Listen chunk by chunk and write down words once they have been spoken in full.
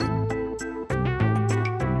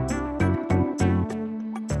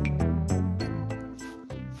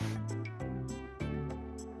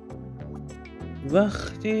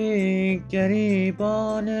وقتی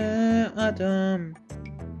گریبان عدم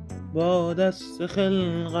با دست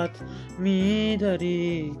خلقت می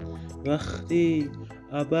داری، وقتی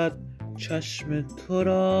ابد چشم تو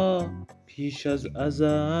را پیش از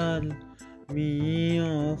ازل می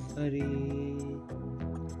آفری،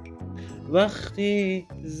 وقتی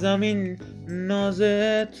زمین ناز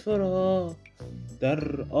تو را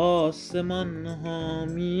در آسمان ها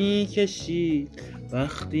می کشید،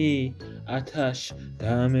 وقتی آتش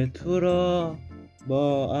دم تو را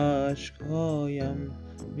با اشکهایم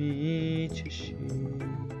می چشید.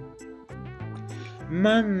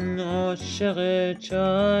 من عاشق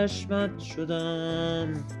چشمت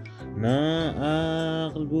شدم، نه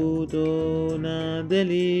عقل بود و نه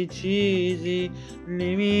دلی، چیزی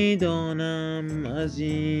نمیدانم از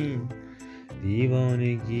این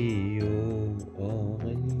دیوانگی و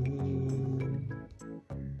عاقلی.